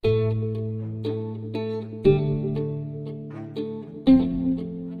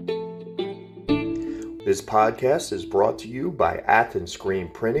This podcast is brought to you by Athens Screen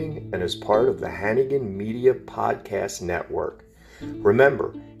Printing and is part of the Hannigan Media Podcast Network.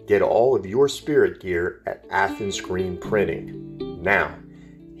 Remember, get all of your spirit gear at Athens Screen Printing. Now,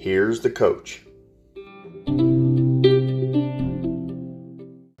 here's the coach.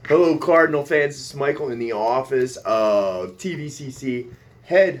 Hello, Cardinal fans. This is Michael in the office of TVCC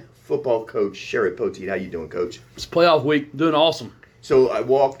head football coach Sherry Poteet. How you doing, Coach? It's playoff week. Doing awesome. So I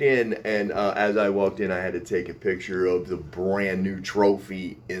walked in, and as I walked in, I had to take a picture of the brand new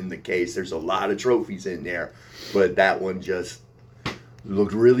trophy in the case. There's a lot of trophies in there, but that one just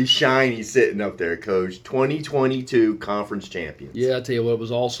looked really shiny sitting up there, Coach. 2022 conference champions. Yeah, I tell you what, it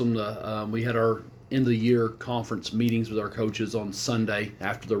was awesome. We had our end-of-the-year conference meetings with our coaches on Sunday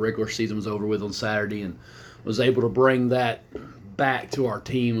after the regular season was over with on Saturday, and was able to bring that back to our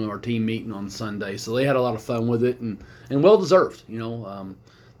team meeting on Sunday. So they had a lot of fun with it, and well-deserved. You know,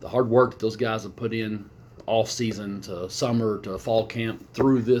 the hard work that those guys have put in off-season to summer to fall camp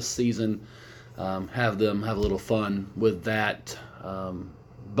through this season, have them have a little fun with that.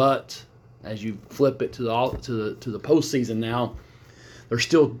 But as you flip it to the postseason now, there's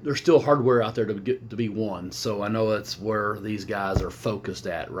still hardware out there to be won. So I know that's where these guys are focused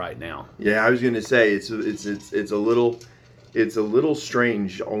at right now. Yeah, I was going to say it's a little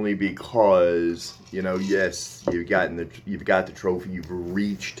strange only because, you know, yes, you've got the trophy, you've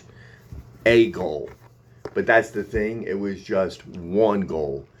reached a goal, but that's the thing. It was just one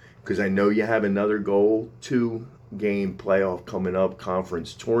goal, because I know you have another goal, 2-game playoff coming up,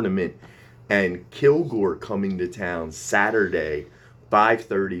 conference tournament, and Kilgore coming to town Saturday,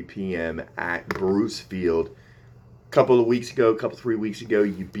 5:30 p.m. at Bruce Field. Couple 3 weeks ago,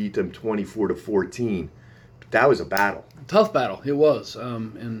 you beat them 24-14. That was a battle. Tough battle, it was,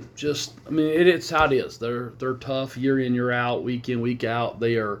 and just, I mean, it's how it is. They're tough year in, year out, week in, week out.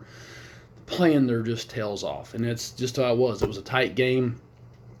 They are playing their just tails off, and it's just how it was. It was a tight game.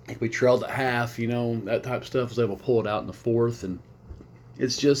 If we trailed at half, you know, that type of stuff, was able to pull it out in the fourth, and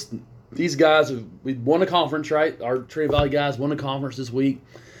it's just these guys we won a conference, right? Our Trinity Valley guys won a conference this week,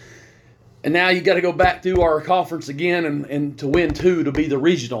 and now you got to go back through our conference again and to win two to be the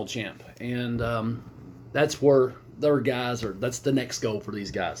regional champ, and that's where their guys are. That's the next goal for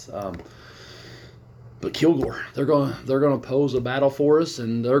these guys. But Kilgore, they're gonna pose a battle for us,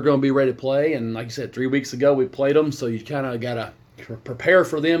 and they're gonna be ready to play. And like you said, 3 weeks ago we played them, so you kind of gotta prepare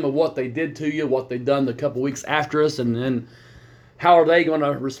for them of what they did to you, what they've done the couple weeks after us, and then how are they going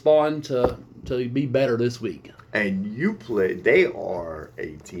to respond to be better this week. And they are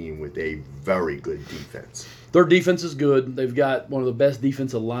a team with a very good defense. Their defense is good. They've got one of the best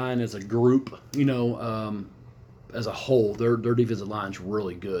defensive line as a group, you know, as a whole. Their defensive line's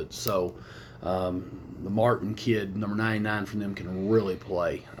really good. So the Martin kid, number 99 from them, can really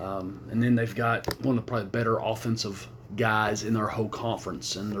play. And then they've got one of the probably better offensive guys in their whole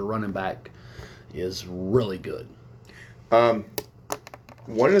conference, and their running back is really good.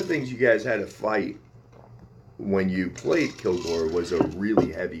 One of the things you guys had to fight when you played Kilgore was a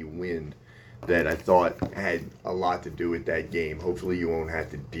really heavy wind that I thought had a lot to do with that game. Hopefully you won't have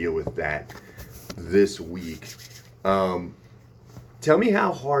to deal with that this week. Tell me,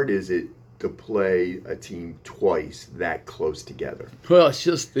 how hard is it to play a team twice that close together? Well,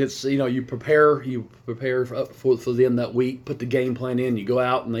 it's you know, you prepare for them that week, put the game plan in, you go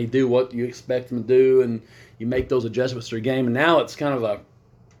out and they do what you expect them to do, and you make those adjustments to your game. And now it's kind of a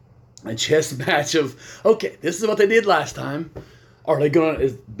chess match of, okay, this is what they did last time. Are they going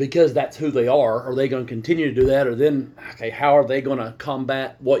to, because that's who they are they going to continue to do that? Or then, okay, how are they going to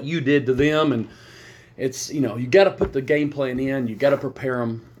combat what you did to them? And it's, you know, you got to put the game plan in. You got to prepare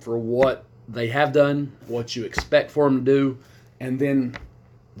them for what they have done, what you expect for them to do. And then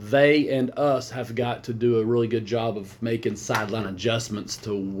they and us have got to do a really good job of making sideline adjustments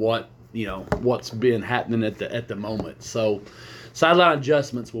to what, you know, what's been happening at the moment. So sideline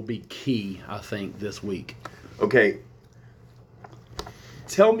adjustments will be key, I think, this week. Okay.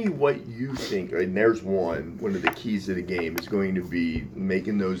 Tell me what you think, and there's one of the keys to the game is going to be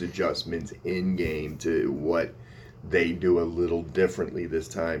making those adjustments in game to what they do a little differently this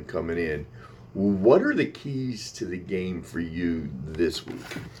time coming in. What are the keys to the game for you this week?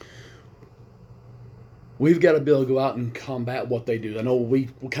 We've got to be able to go out and combat what they do. I know we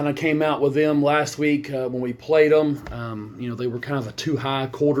kind of came out with them last week when we played them. You know, they were kind of a too-high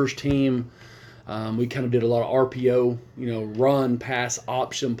quarters team. We kind of did a lot of RPO, you know, run, pass,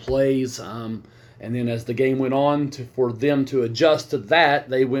 option plays. And And then as the game went on, for them to adjust to that,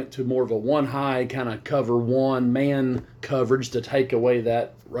 they went to more of a one high kind of cover one man coverage to take away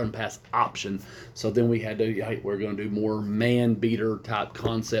that run pass option. So then we had to, hey, we're going to do more man beater type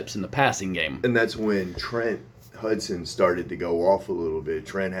concepts in the passing game. And that's when Trent Hudson started to go off a little bit.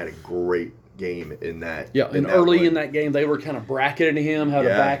 Trent had a great game in that. Yeah, and early in that game, they were kind of bracketing him, had a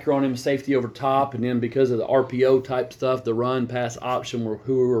backer on him, safety over top, and then because of the RPO type stuff, the run pass option,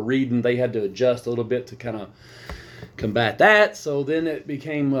 who we were reading, they had to adjust a little bit to kind of combat that. So then it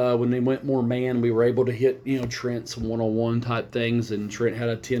became when they went more man, we were able to hit Trent's one-on-one type things, and Trent had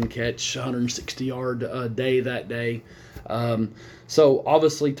a 10-catch, 160-yard day that day. So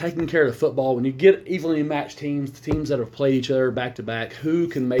obviously taking care of the football, when you get evenly matched teams, the teams that have played each other back to back, who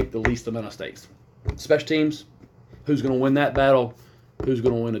can make the least amount of mistakes? Special teams, who's going to win that battle? Who's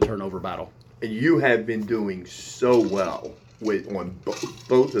going to win the turnover battle? And you have been doing so well on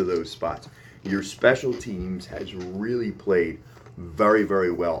both of those spots. Your special teams has really played very,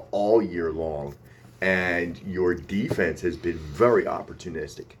 very well all year long, and your defense has been very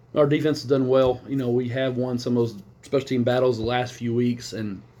opportunistic. Our defense has done well. We have won some of those special team battles the last few weeks,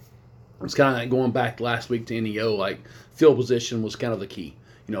 and it's kind of like going back last week to NEO, like field position was kind of the key.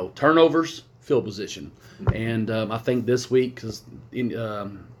 Turnovers, field position. And I think this week, because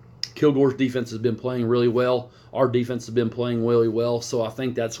Kilgore's defense has been playing really well, our defense has been playing really well, so I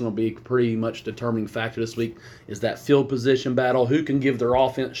think that's going to be pretty much determining factor this week is that field position battle. Who can give their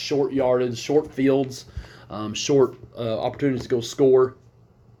offense short yardage, short fields, short opportunities to go score,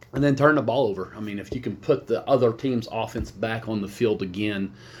 and then turn the ball over. I mean, if you can put the other team's offense back on the field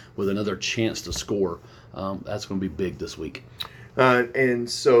again with another chance to score, that's going to be big this week. And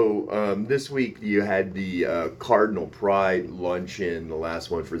so this week you had the Cardinal Pride luncheon, the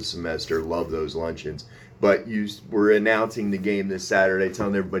last one for the semester. Love those luncheons. But you were announcing the game this Saturday,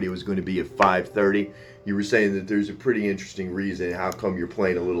 telling everybody it was going to be at 5:30. You were saying that there's a pretty interesting reason how come you're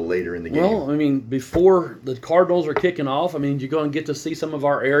playing a little later in the game. Well, I mean, before the Cardinals are kicking off, I mean, you're going to get to see some of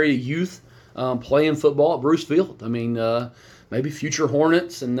our area youth playing football at Bruce Field. I mean, maybe future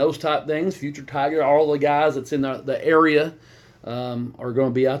Hornets and those type things, future Tiger, all the guys that's in the area are going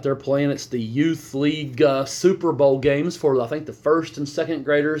to be out there playing. It's the Youth League Super Bowl games for, I think, the first and second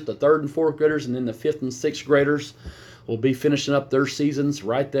graders, the third and fourth graders, and then the fifth and sixth graders will be finishing up their seasons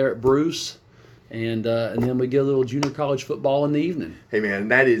right there at Bruce. And then we get a little junior college football in the evening. Hey, man,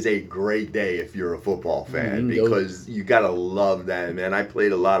 that is a great day if you're a football fan because you got to love that, man. I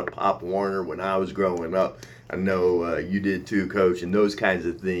played a lot of Pop Warner when I was growing up. I know you did too, Coach, and those kinds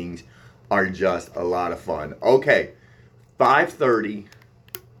of things are just a lot of fun. Okay, 5:30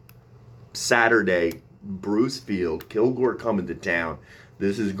 Saturday, Bruce Field, Kilgore coming to town.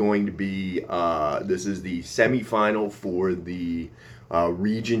 This is going to be this is the semifinal for the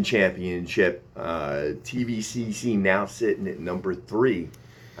Region Championship. TVCC now sitting at number 3.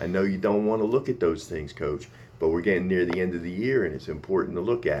 I know you don't want to look at those things, Coach, but we're getting near the end of the year, and it's important to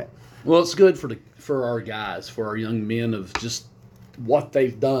look at. Well, it's good for our guys, for our young men, of just what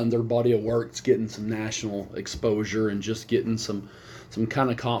they've done. Their body of work's getting some national exposure and just getting some kind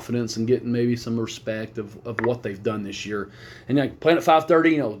of confidence and getting maybe some respect of what they've done this year. And playing at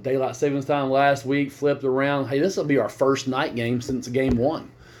 5:30, daylight savings time last week, flipped around. Hey, this will be our first night game since game 1.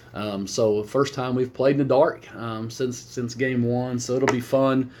 So first time we've played in the dark since game 1. So it'll be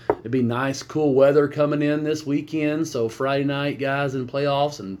fun. It'll be nice, cool weather coming in this weekend. So Friday night, guys, in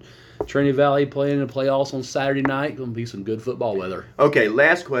playoffs, and Trinity Valley playing in the playoffs on Saturday night. Going to be some good football weather. Okay,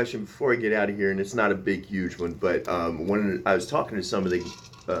 last question before I get out of here, and it's not a big, huge one, but I was talking to some of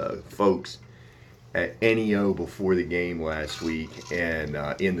the folks at NEO before the game last week and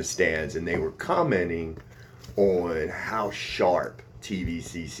in the stands, and they were commenting on how sharp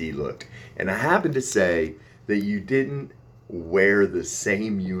TVCC looked. And I happened to say that you didn't wear the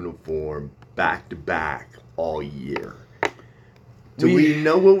same uniform back to back all year. Do we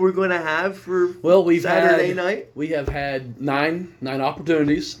know what we're going to have for Saturday night? We have had nine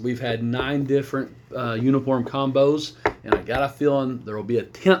opportunities. We've had 9 different uniform combos, and I got a feeling there will be a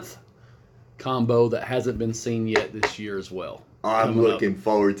 10th combo that hasn't been seen yet this year as well. I'm looking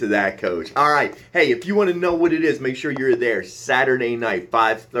forward to that, Coach. All right. Hey, if you want to know what it is, make sure you're there Saturday night,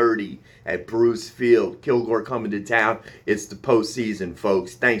 5:30 at Bruce Field. Kilgore coming to town. It's the postseason,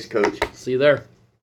 folks. Thanks, Coach. See you there.